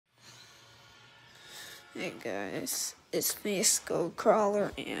Hey guys, it's me,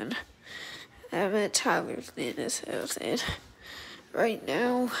 Skullcrawler, and I'm at Tyler's Nana's house, and right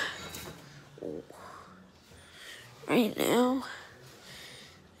now,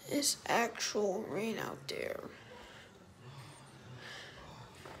 it's actual rain out there.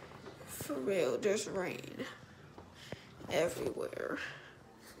 For real, there's rain everywhere.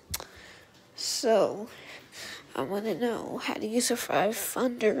 So, I want to know, how do you survive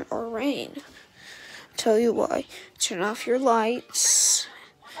thunder or rain? Tell you why. Turn off your lights,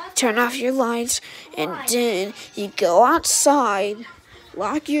 and then you go outside,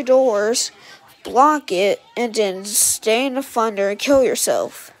 lock your doors, block it, and then stay in the thunder and kill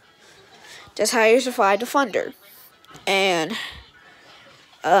yourself. That's how you survive the thunder. And,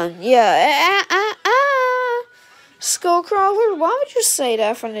 Skullcrawler, why would you say that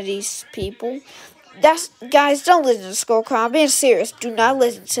in front of these people? Guys, don't listen to Skullcrawler. I'm being serious. Do not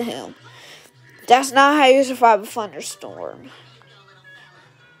listen to him. That's not how you survive a thunderstorm.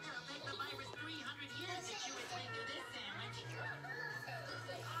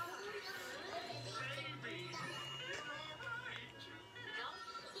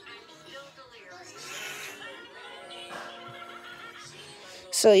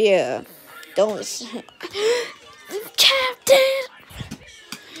 So yeah, don't listen to him. Captain!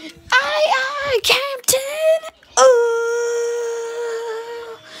 Aye, Captain! Oh!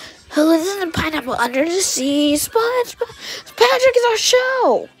 Who lives in the pineapple under the sea? SpongeBob! Patrick is our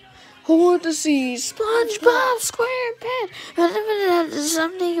show! Who the sea? SpongeBob SquarePants!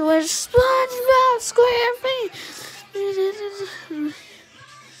 Something with SpongeBob SquarePants!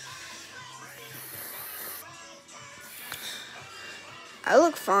 I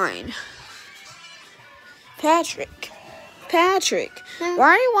look fine. Patrick, why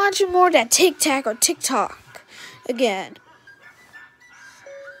are you watching more of that Tic-Tac or TikTok again?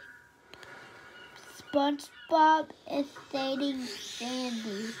 SpongeBob is dating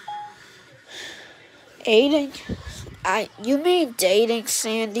Sandy. You mean dating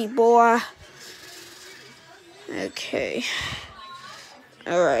Sandy, boy? Okay.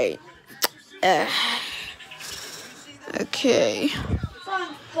 Alright. Okay.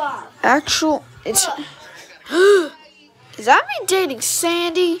 SpongeBob. Is that me dating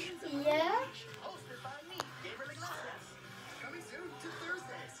Sandy? Yeah.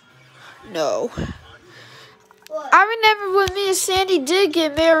 No. What? I remember when me and Sandy did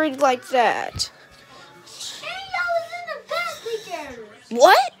get married like that. And y'all was in the bed together.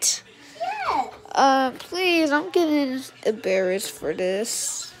 What? Yeah. Please, I'm getting embarrassed for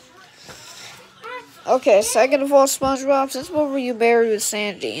this. Okay, second of all, SpongeBob, since when were you married with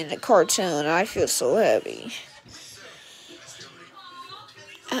Sandy in the cartoon? I feel so heavy.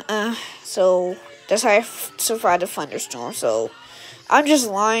 So, that's how I survived the thunderstorm, so... I'm just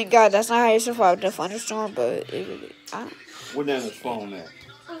lying, God, that's not how you survived the thunderstorm, but... Where down his phone at?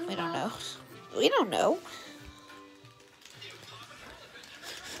 We don't know. We don't know.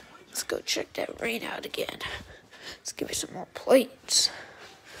 Let's go check that rain out again. Let's give it some more plates.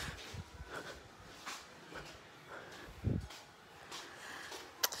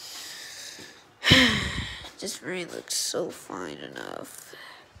 This rain looks so fine enough.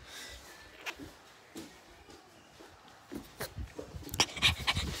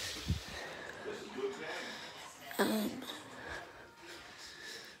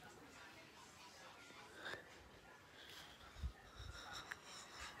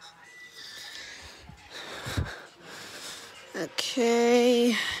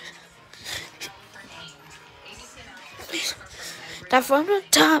 Okay. Now from the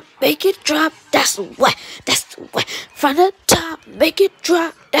top, make it drop. That's the way. From the top, make it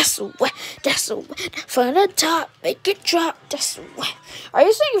drop. That's the way. From the top, make it drop. That's the way. Are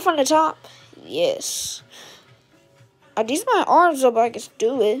you singing from the top? Yes. Are these my arms up? I can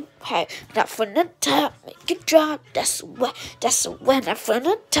do it. Hey, now from the top, make it drop. That's the way. Now from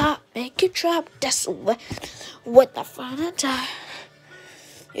the top, make it drop. That's the way. What the from the top?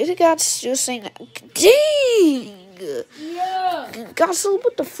 You think I'd still sing that? Dang! Yeah. Gossel,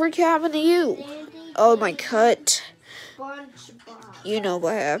 what the freak happened to you? Oh, my cut. SpongeBob. You know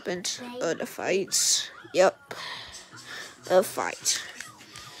what happened. The fights. Yep. The fight.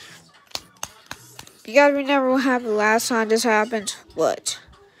 You gotta remember what happened last time this happened? What?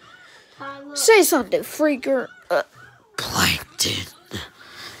 Tyler. Say something, freaker. Plankton.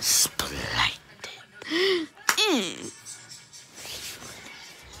 Splankton.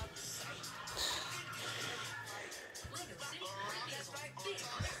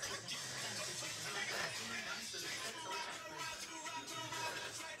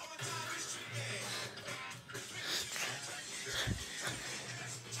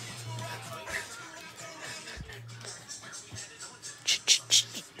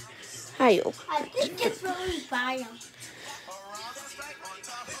 How you? I think it's really by him.